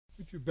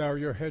Would you bow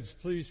your heads,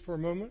 please, for a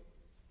moment?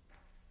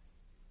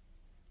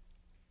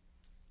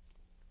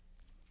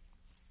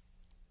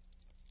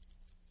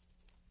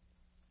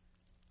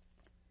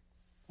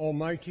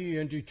 Almighty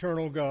and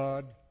eternal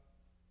God,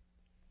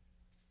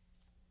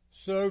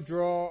 so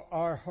draw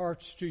our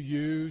hearts to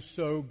you,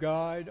 so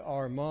guide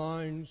our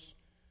minds,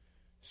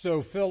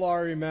 so fill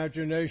our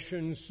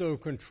imaginations, so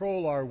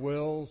control our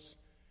wills,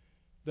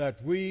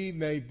 that we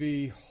may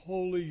be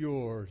wholly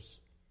yours,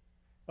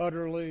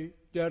 utterly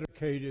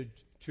dedicated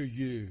to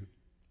you.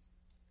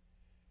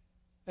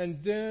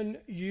 And then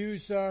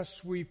use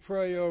us, we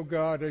pray, O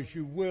God, as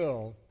you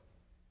will,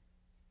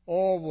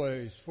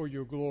 always for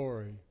your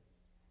glory,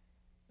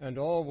 and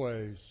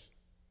always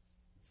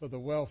for the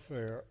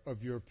welfare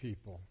of your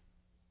people.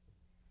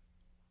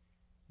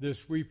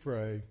 This we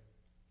pray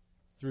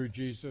through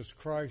Jesus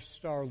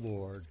Christ our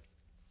Lord.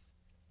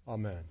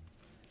 Amen.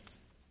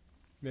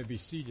 You may be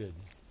seated.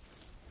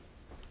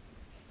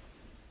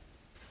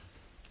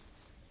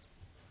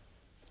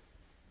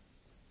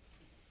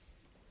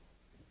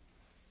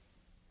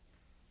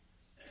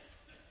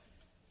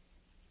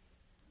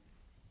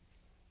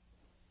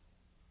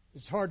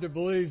 It's hard to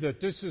believe that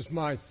this is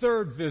my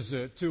third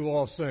visit to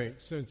All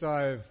Saints since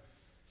I've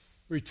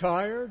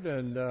retired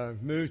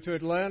and moved to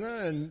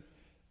Atlanta, and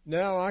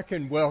now I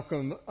can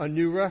welcome a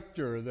new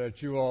rector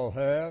that you all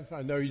have.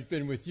 I know he's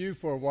been with you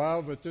for a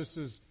while, but this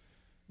is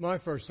my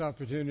first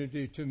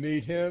opportunity to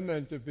meet him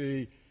and to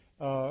be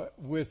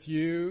with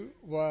you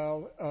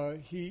while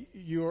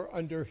you're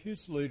under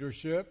his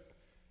leadership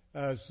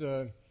as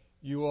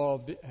you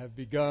all have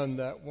begun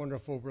that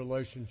wonderful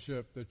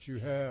relationship that you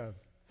have.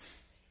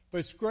 But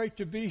it's great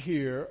to be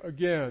here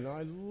again.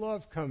 I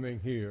love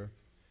coming here.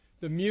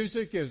 The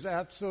music is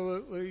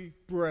absolutely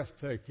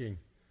breathtaking.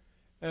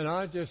 And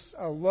I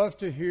love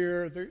to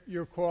hear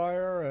your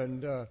choir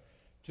and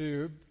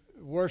to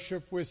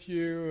worship with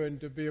you and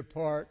to be a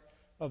part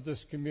of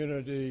this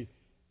community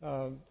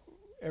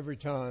every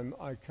time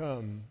I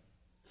come.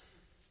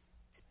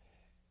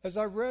 As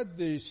I read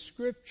the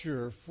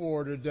scripture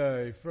for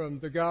today from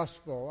the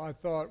gospel, I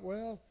thought,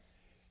 well,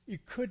 you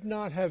could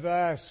not have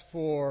asked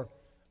for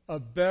a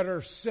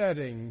better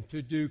setting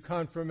to do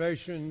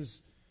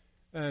confirmations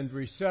and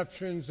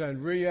receptions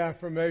and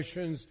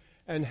reaffirmations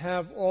and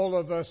have all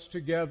of us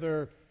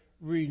together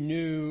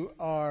renew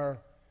our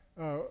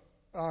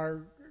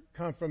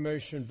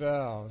confirmation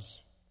vows.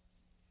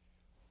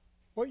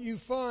 What you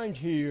find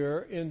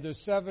here in the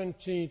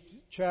 17th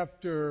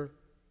chapter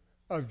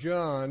of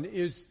John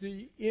is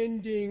the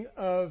ending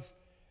of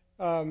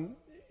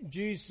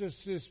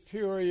Jesus'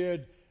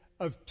 period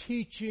of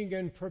teaching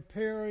and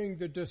preparing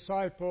the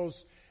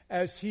disciples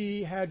as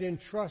he had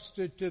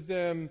entrusted to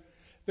them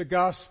the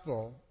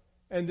gospel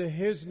and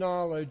his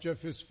knowledge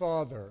of his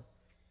Father,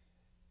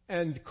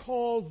 and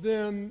called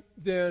them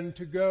then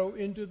to go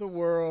into the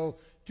world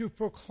to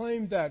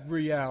proclaim that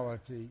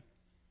reality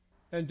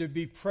and to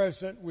be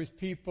present with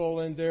people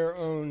in their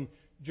own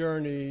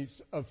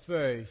journeys of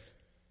faith.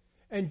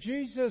 And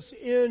Jesus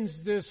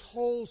ends this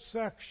whole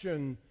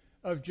section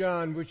of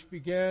John, which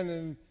began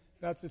in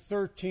about the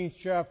 13th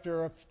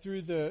chapter up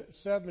through the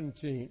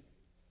 17th.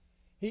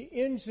 He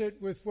ends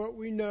it with what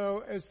we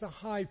know as the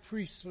high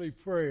priestly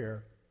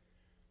prayer,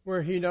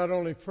 where he not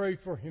only prayed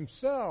for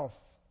himself,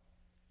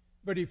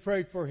 but he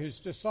prayed for his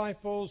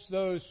disciples,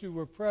 those who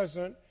were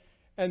present,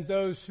 and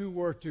those who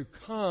were to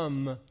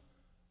come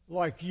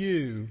like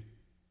you.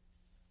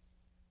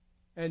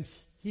 And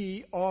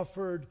he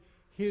offered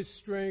his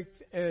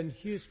strength and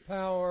his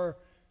power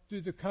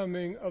through the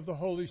coming of the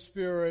Holy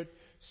Spirit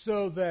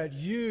so that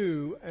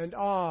you and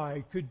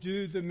I could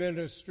do the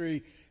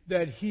ministry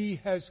that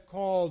he has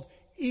called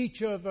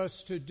each of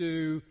us to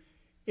do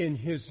in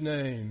his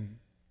name.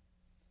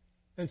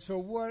 And so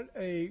what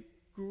a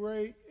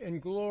great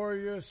and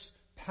glorious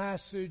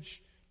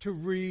passage to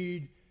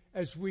read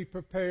as we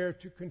prepare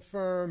to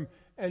confirm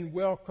and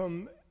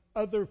welcome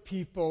other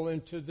people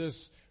into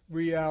this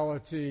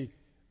reality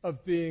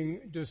of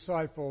being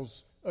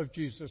disciples of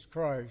Jesus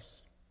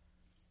Christ.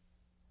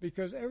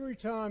 Because every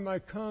time I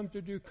come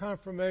to do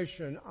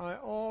confirmation, I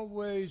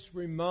always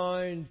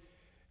remind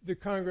the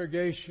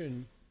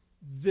congregation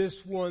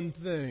this one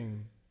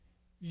thing: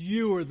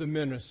 you are the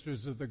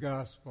ministers of the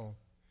gospel.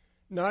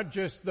 Not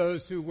just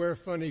those who wear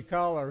funny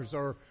collars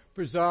or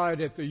preside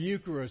at the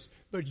Eucharist,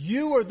 but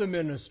you are the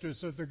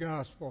ministers of the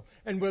gospel.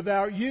 And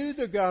without you,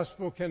 the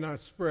gospel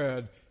cannot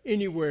spread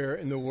anywhere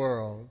in the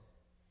world.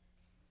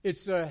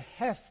 It's a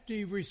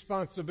hefty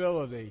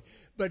responsibility,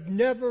 but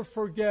never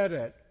forget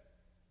it.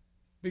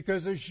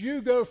 Because as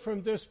you go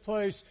from this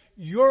place,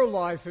 your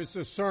life is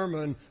a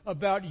sermon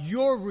about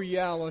your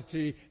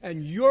reality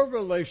and your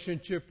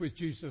relationship with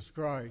Jesus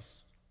Christ.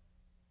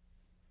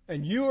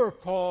 And you are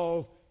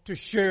called to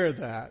share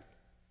that.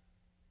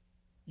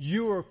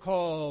 You are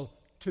called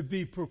to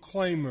be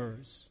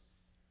proclaimers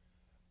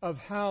of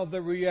how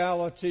the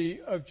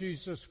reality of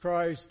Jesus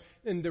Christ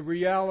and the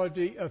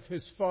reality of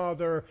his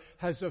Father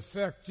has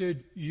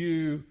affected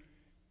you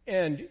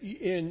and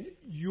in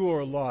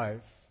your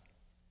life.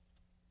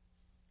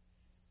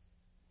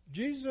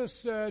 Jesus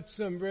said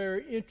some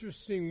very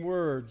interesting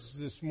words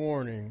this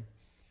morning,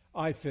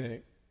 I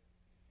think.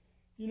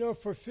 You know,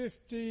 for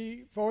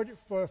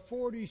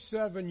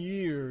 47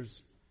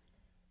 years,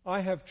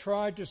 I have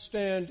tried to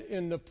stand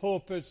in the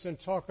pulpits and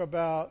talk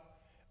about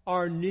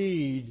our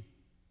need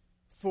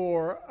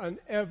for an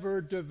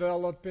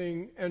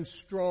ever-developing and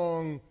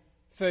strong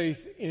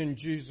faith in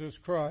Jesus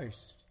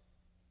Christ.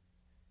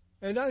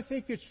 And I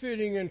think it's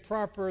fitting and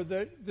proper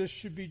that this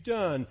should be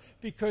done,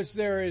 because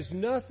there is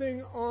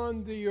nothing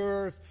on the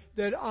earth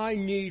that I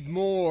need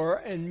more,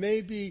 and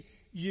maybe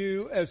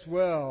you as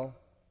well,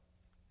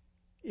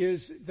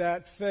 is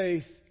that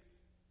faith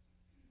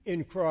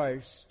in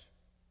Christ.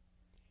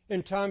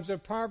 In times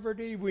of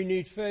poverty, we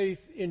need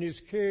faith in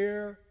His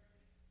care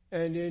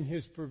and in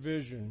His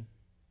provision.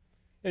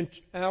 In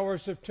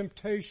hours of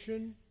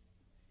temptation,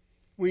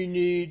 we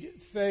need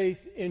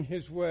faith in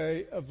His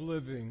way of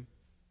living.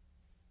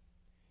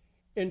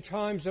 In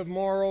times of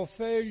moral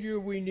failure,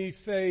 we need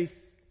faith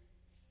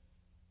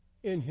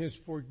in His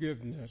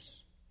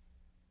forgiveness.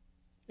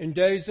 In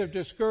days of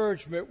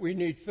discouragement, we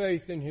need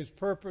faith in His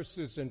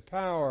purposes and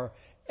power.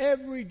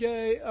 Every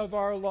day of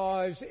our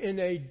lives, in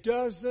a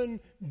dozen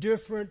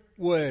different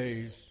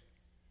ways,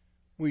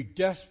 we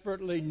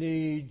desperately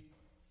need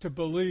to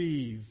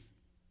believe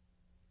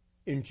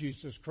in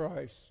Jesus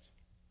Christ.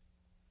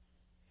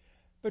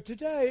 But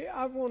today,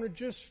 I want to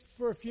just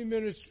for a few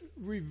minutes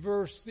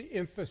reverse the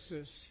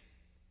emphasis.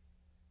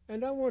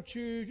 And I want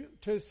you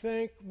to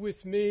think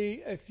with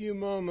me a few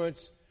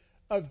moments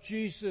of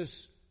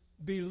Jesus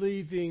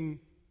believing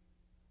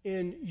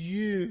in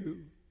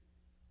you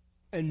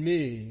and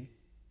me,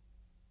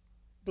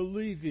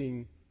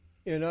 believing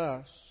in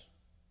us.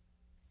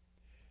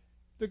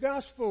 The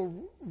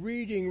gospel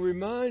reading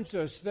reminds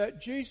us that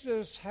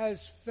Jesus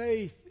has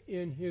faith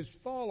in His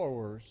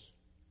followers.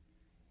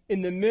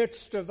 In the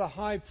midst of the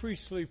high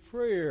priestly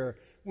prayer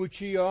which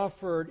He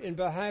offered in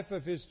behalf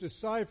of His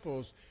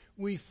disciples,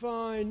 we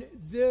find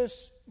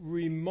this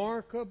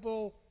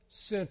remarkable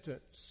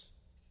sentence: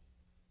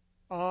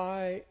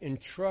 I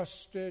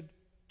entrusted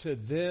to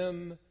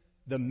them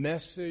the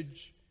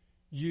message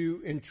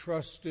you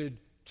entrusted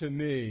to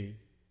me,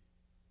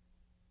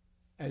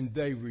 and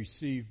they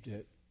received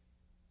it.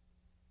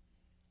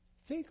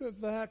 Think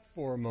of that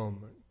for a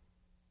moment.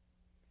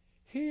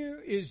 Here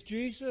is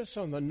Jesus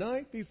on the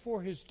night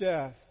before His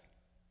death.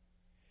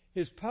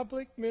 His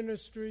public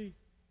ministry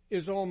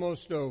is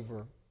almost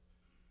over.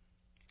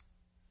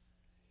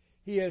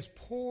 He has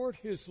poured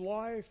His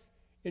life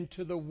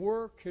into the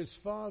work His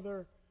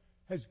Father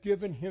has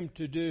given Him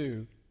to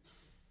do.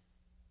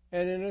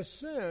 And in a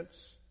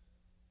sense,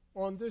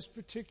 on this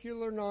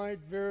particular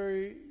night,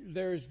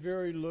 there is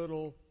very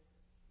little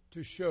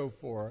to show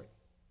for it.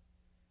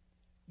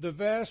 The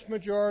vast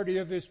majority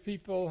of His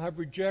people have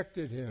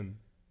rejected Him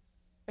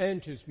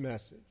and His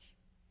message.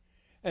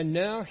 And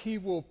now He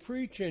will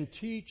preach and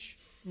teach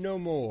no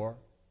more.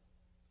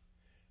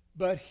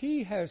 But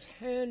He has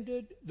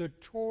handed the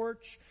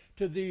torch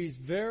to these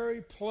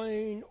very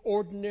plain,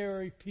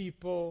 ordinary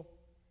people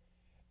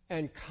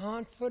and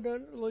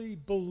confidently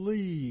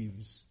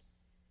believes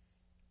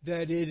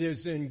that it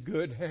is in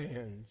good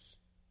hands.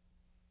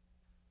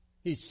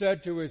 He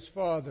said to His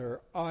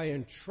Father, I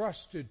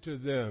entrusted to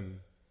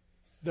them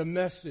the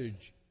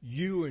message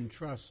you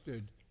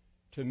entrusted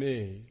to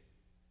me.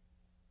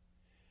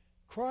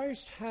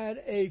 Christ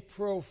had a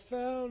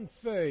profound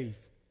faith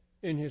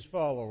in His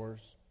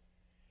followers.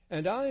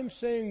 And I am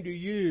saying to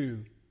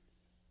you,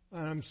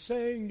 and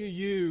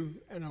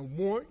I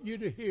want you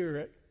to hear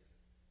it,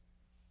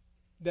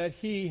 that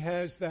He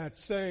has that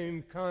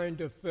same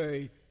kind of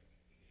faith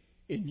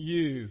in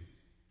you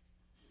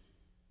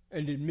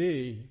and in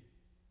me.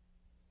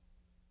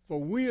 For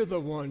we are the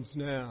ones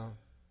now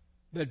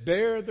that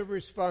bear the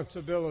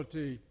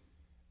responsibility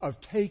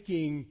of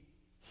taking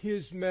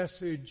His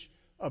message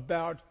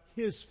about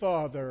His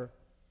Father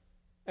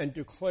and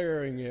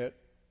declaring it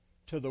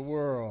to the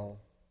world.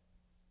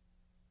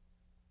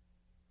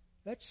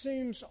 That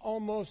seems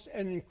almost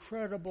an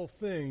incredible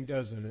thing,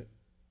 doesn't it?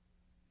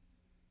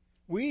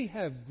 We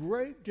have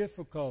great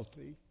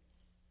difficulty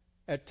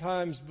at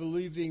times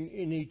believing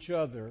in each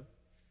other,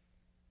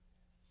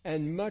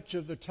 and much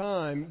of the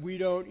time we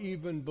don't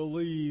even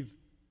believe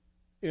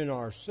in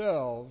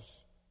ourselves.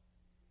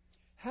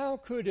 How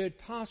could it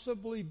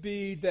possibly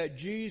be that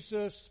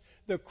Jesus,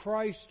 the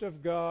Christ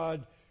of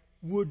God,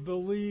 would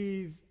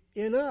believe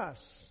in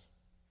us?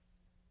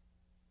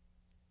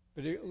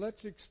 But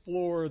let's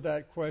explore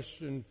that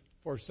question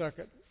for a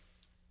second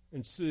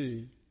and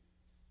see.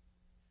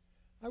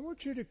 I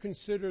want you to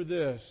consider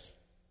this,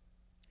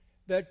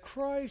 that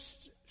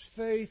Christ's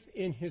faith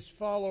in His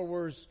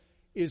followers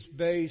is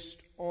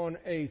based on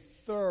a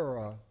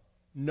thorough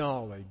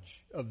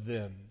knowledge of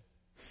them.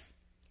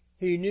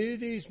 He knew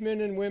these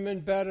men and women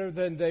better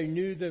than they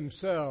knew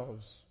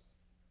themselves.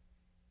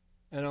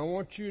 And I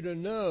want you to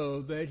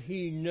know that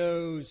He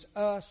knows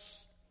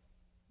us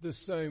the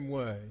same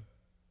way.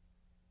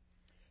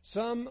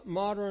 Some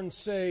modern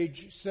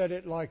sage said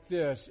it like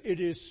this: it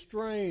is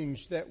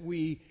strange that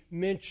we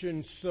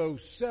mention so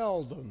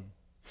seldom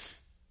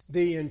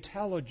the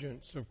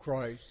intelligence of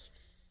Christ.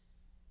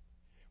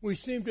 We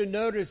seem to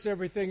notice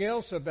everything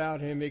else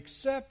about him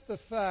except the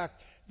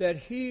fact that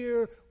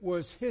here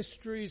was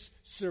history's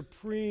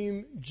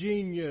supreme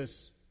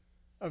genius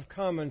of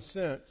common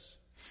sense.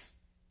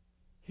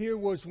 Here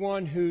was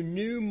one who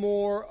knew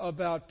more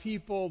about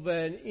people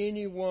than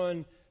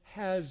anyone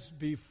has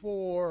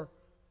before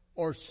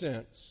or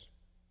since.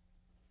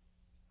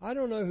 I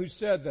don't know who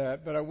said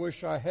that, but I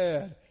wish I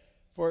had,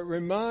 for it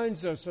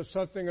reminds us of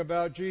something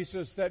about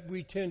Jesus that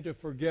we tend to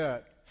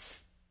forget.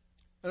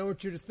 And I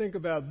want you to think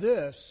about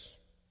this.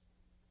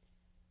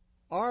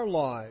 Our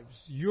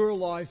lives, your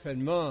life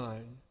and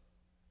mine,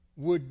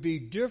 would be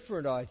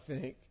different, I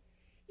think,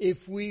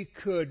 if we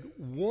could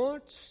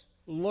once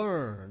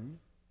learn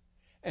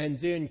and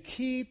then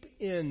keep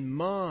in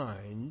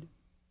mind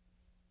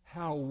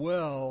how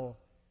well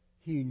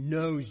he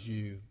knows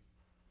you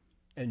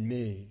and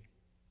me.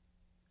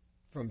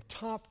 From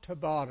top to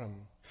bottom,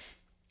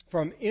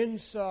 from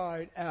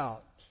inside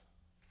out,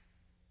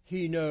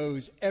 he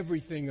knows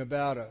everything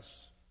about us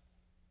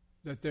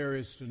that there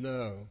is to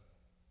know.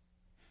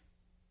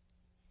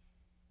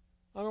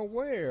 I'm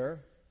aware,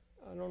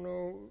 I don't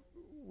know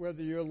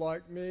whether you're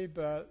like me,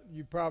 but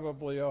you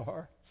probably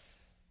are,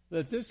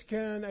 that this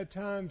can at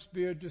times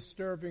be a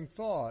disturbing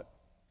thought.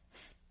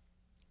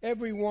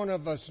 Every one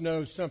of us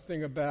knows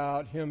something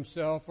about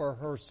himself or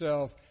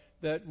herself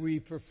that we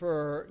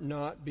prefer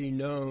not be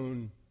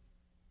known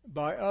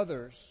by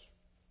others.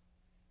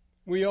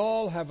 We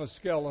all have a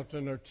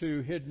skeleton or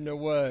two hidden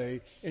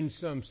away in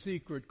some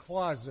secret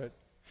closet,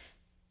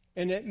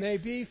 and it may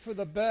be for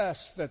the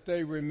best that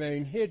they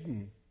remain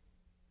hidden.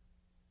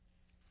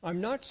 I'm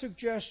not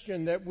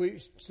suggesting that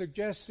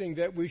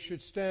we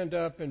should stand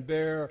up and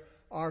bare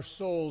our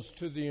souls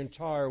to the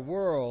entire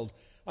world.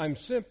 I'm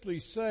simply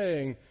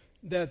saying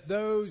that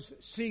those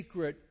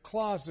secret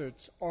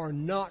closets are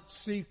not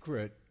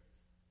secret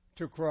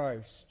to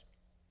Christ.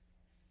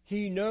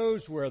 He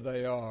knows where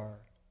they are.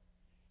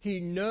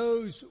 He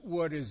knows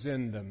what is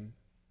in them.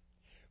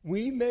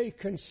 We may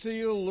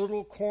conceal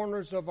little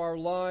corners of our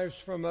lives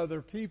from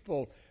other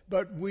people,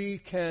 but we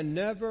can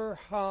never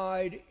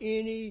hide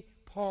any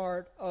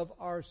part of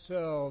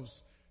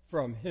ourselves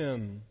from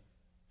him.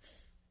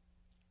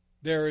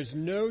 There is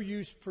no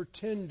use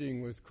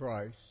pretending with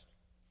Christ.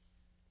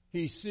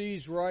 He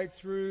sees right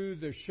through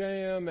the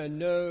sham and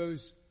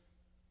knows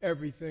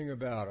everything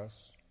about us.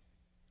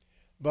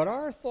 But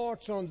our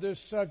thoughts on this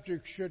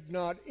subject should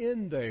not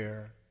end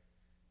there.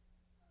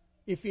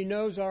 If he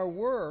knows our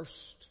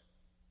worst,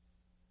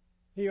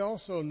 he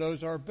also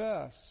knows our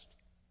best.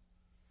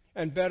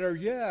 And better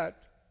yet,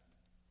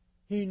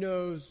 he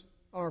knows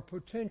our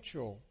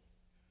potential.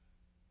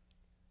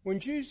 When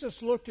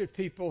Jesus looked at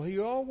people, he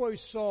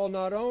always saw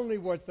not only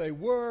what they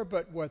were,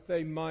 but what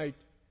they might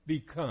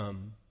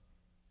become.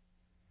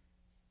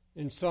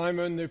 In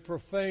Simon the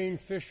profane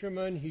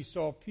fisherman, he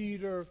saw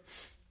Peter,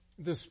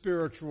 the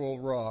spiritual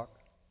rock.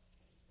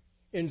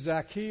 In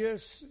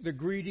Zacchaeus, the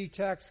greedy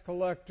tax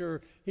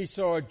collector, he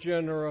saw a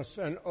generous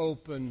and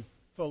open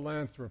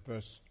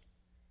philanthropist.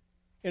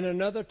 In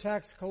another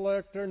tax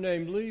collector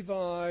named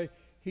Levi,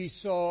 he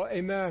saw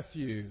a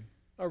Matthew,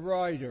 a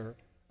writer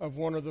of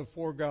one of the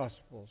four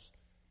Gospels.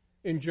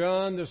 In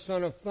John, the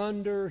son of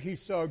thunder, he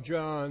saw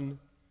John,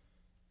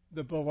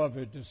 the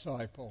beloved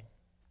disciple.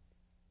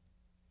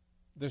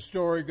 The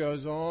story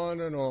goes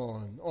on and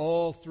on,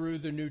 all through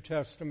the New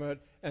Testament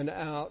and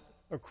out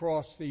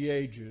across the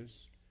ages.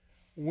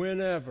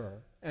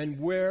 Whenever and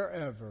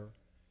wherever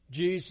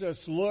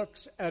Jesus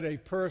looks at a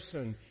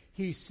person,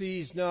 he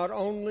sees not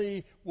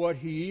only what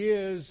he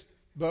is,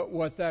 but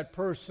what that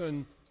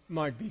person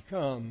might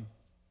become.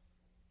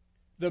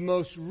 The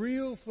most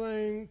real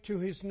thing to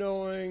his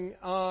knowing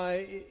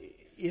eye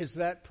is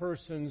that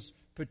person's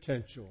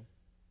potential.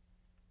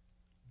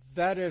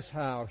 That is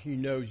how he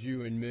knows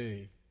you and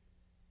me.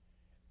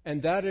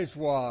 And that is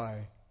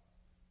why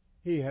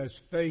he has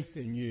faith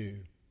in you,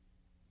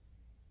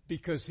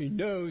 because he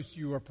knows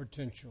you are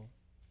potential.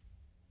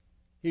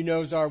 He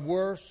knows our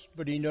worst,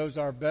 but he knows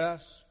our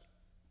best.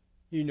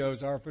 He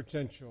knows our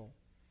potential.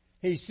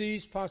 He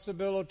sees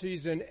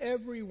possibilities in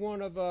every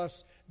one of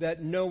us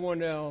that no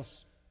one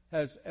else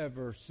has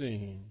ever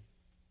seen.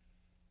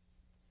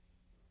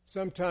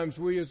 Sometimes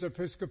we as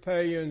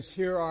Episcopalians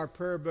hear our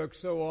prayer book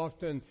so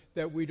often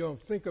that we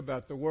don't think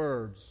about the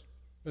words,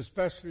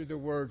 especially the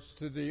words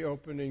to the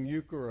opening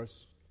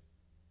Eucharist.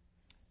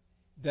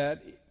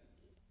 That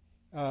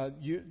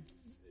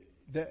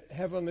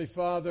Heavenly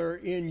Father,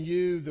 in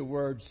you, the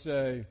words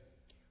say,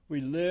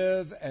 we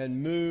live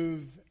and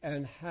move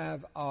and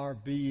have our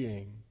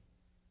being.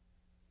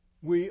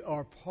 We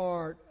are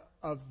part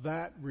of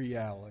that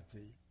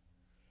reality.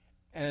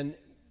 And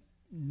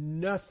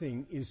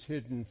nothing is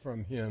hidden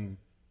from him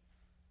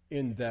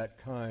in that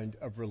kind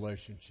of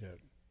relationship.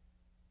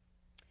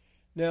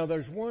 Now,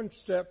 there's one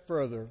step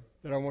further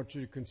that I want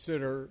you to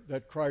consider,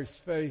 that Christ's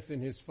faith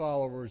in his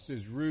followers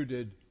is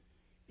rooted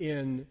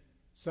in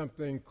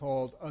something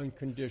called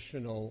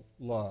unconditional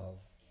love.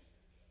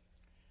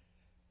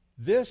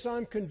 This,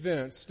 I'm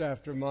convinced,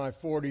 after my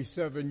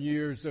 47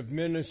 years of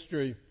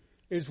ministry,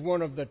 is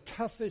one of the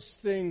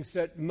toughest things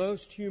that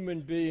most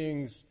human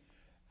beings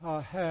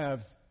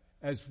have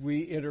as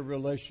we enter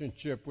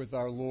relationship with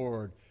our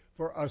Lord,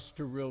 for us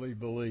to really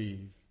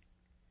believe.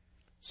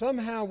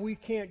 Somehow we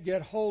can't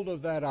get hold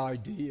of that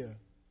idea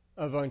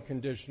of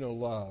unconditional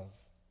love.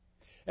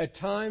 At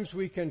times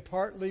we can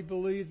partly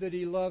believe that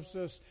He loves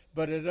us,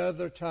 but at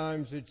other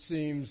times it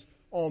seems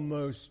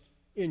almost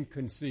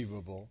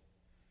inconceivable,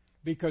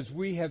 because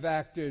we have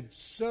acted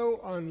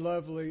so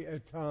unlovely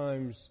at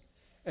times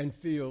and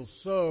feel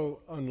so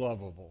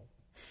unlovable.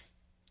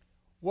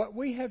 What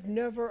we have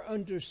never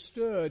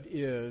understood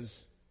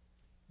is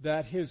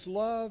that His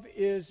love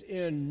is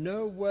in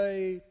no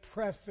way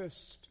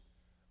prefaced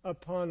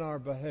upon our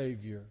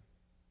behavior.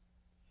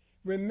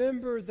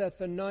 Remember that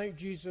the night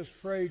Jesus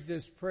prayed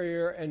this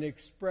prayer and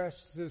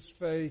expressed this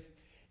faith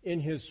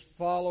in His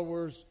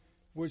followers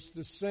was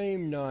the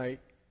same night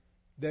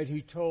that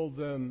He told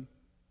them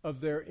of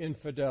their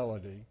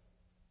infidelity.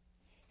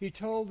 He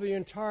told the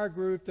entire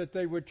group that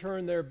they would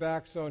turn their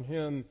backs on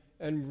Him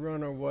and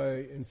run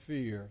away in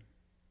fear.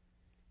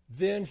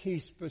 Then He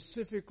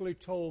specifically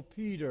told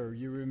Peter,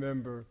 you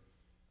remember,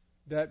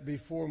 that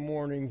before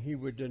morning he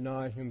would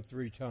deny Him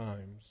 3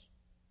 times.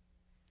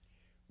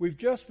 We've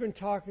just been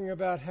talking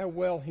about how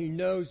well He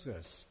knows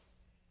us,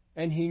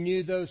 and He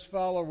knew those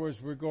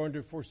followers were going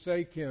to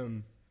forsake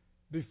Him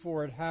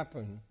before it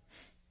happened.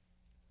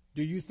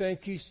 Do you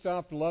think He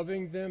stopped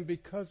loving them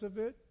because of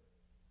it?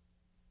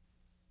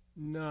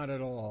 Not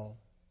at all.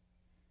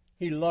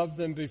 He loved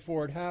them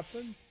before it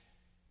happened.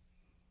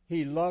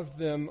 He loved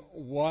them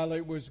while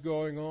it was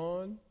going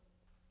on.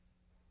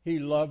 He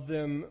loved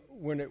them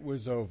when it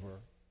was over.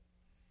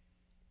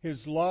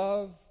 His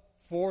love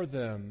for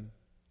them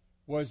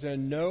was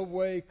in no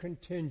way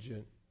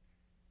contingent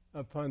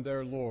upon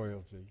their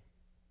loyalty.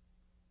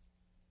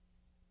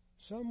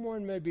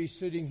 Someone may be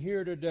sitting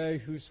here today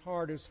whose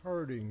heart is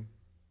hurting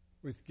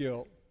with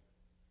guilt.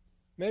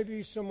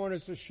 Maybe someone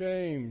is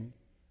ashamed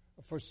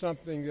for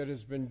something that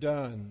has been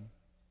done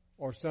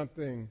or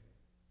something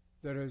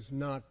that has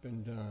not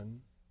been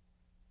done.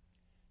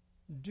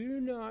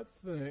 Do not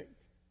think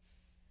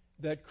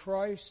that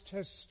Christ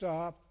has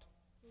stopped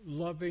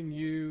loving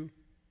you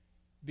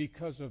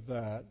because of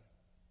that.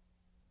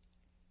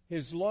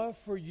 His love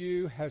for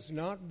you has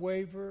not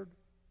wavered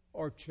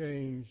or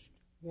changed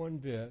one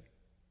bit.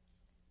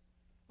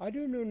 I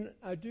do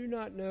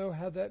not know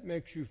how that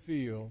makes you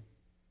feel,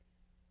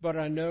 but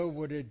I know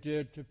what it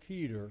did to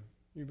Peter.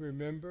 You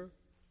remember?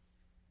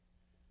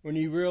 When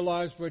he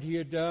realized what he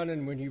had done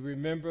and when he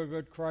remembered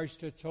what Christ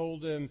had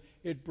told him,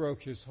 it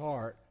broke his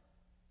heart.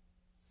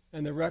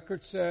 And the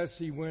record says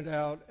he went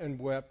out and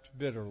wept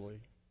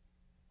bitterly.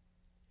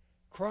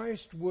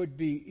 Christ would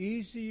be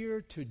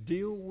easier to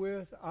deal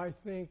with, I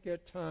think,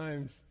 at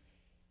times,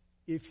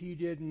 if He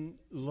didn't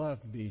love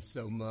me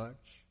so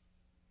much.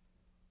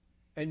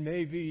 And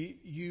maybe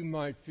you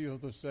might feel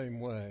the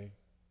same way.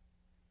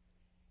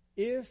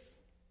 If,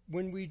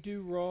 when we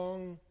do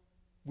wrong,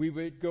 we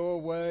would go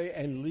away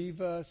and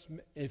leave us,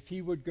 if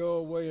He would go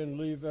away and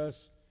leave us,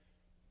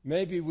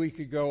 maybe we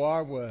could go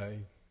our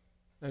way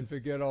and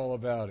forget all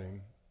about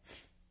Him.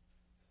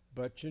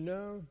 But you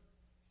know,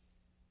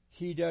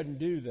 He doesn't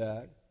do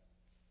that.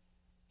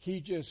 He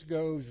just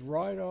goes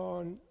right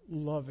on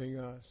loving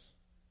us.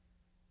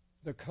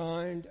 The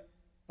kind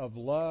of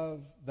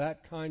love,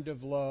 that kind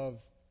of love,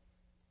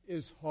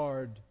 is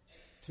hard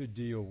to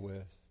deal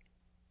with.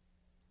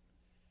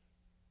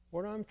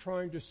 What I'm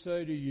trying to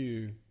say to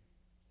you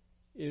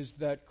is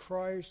that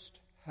Christ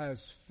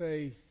has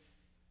faith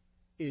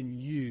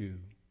in you.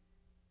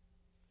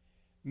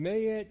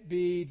 May it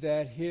be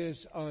that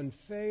His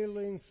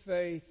unfailing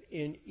faith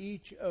in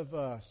each of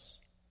us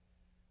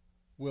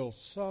will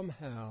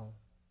somehow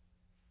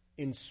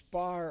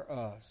inspire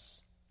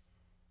us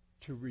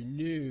to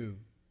renew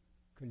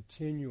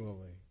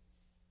continually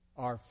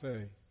our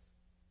faith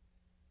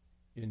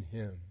in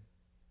Him.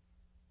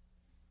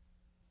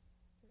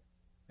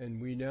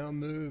 And we now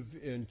move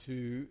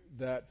into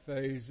that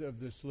phase of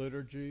this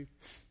liturgy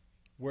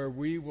where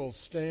we will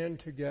stand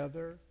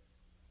together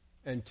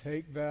and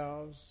take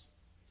vows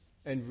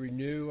and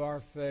renew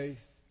our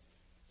faith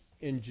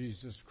in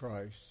Jesus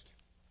Christ.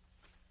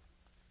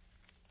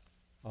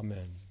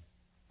 Amen.